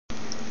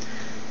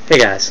Hey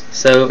guys,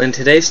 so in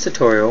today's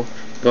tutorial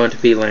we're going to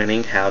be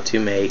learning how to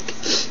make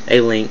a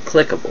link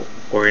clickable,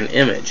 or an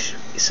image.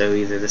 So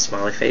either the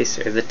smiley face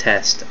or the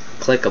test.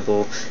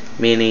 Clickable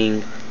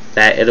meaning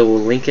that it will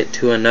link it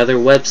to another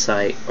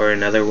website or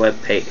another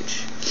web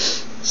page.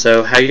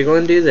 So how you're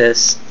going to do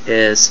this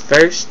is,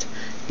 first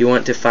you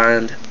want to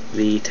find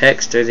the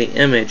text or the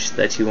image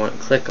that you want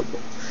clickable.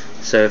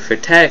 So for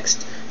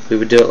text, we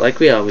would do it like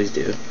we always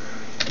do.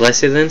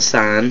 Lesser than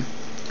sign,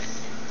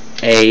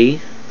 a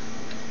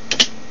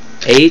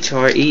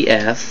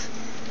href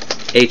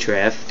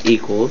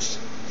equals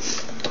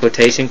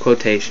quotation,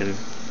 and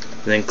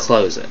then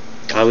close it.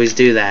 I always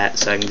do that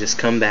so I can just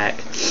come back,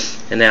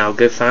 and now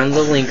go find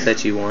the link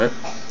that you want.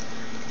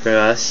 For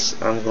us,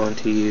 I'm going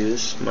to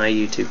use my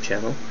YouTube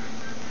channel.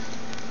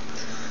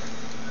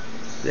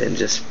 Then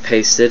just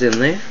paste it in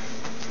there,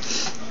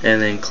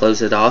 and then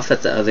close it off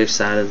at the other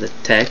side of the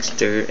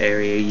text or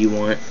area you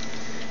want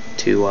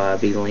to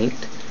be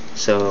linked.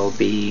 So it'll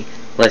be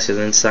lesser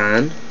than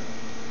sign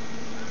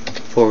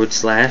 /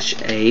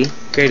 a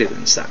greater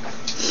than sign.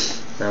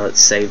 Now let's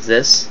save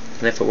this,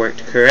 and if it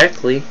worked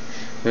correctly,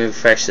 when we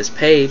refresh this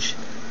page,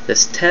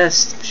 this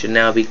test should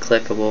now be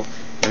clickable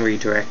and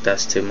redirect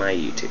us to my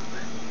YouTube.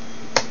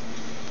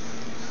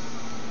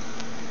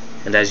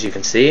 And as you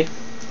can see,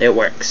 it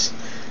works.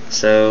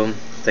 So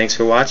thanks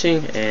for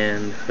watching,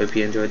 and hope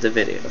you enjoyed the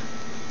video.